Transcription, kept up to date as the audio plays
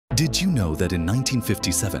Did you know that in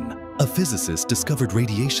 1957, a physicist discovered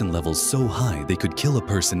radiation levels so high they could kill a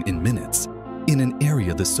person in minutes in an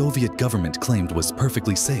area the Soviet government claimed was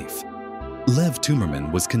perfectly safe? Lev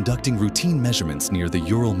Tumerman was conducting routine measurements near the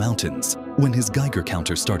Ural Mountains when his Geiger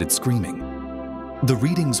counter started screaming. The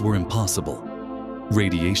readings were impossible.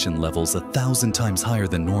 Radiation levels 1,000 times higher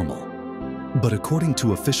than normal. But according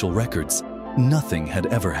to official records, nothing had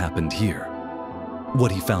ever happened here.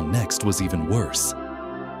 What he found next was even worse.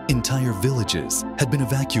 Entire villages had been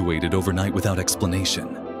evacuated overnight without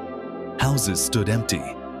explanation. Houses stood empty,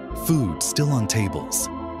 food still on tables,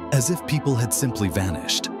 as if people had simply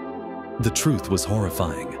vanished. The truth was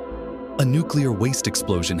horrifying. A nuclear waste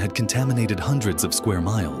explosion had contaminated hundreds of square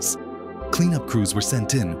miles. Cleanup crews were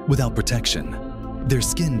sent in without protection. Their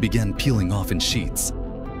skin began peeling off in sheets.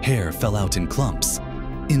 Hair fell out in clumps.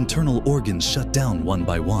 Internal organs shut down one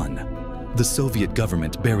by one. The Soviet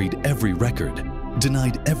government buried every record,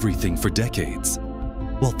 denied everything for decades,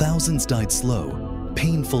 while thousands died slow,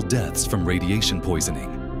 painful deaths from radiation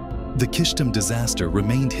poisoning. The Kyshtym disaster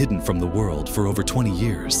remained hidden from the world for over 20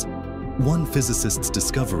 years. One physicist's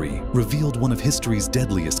discovery revealed one of history's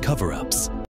deadliest cover-ups.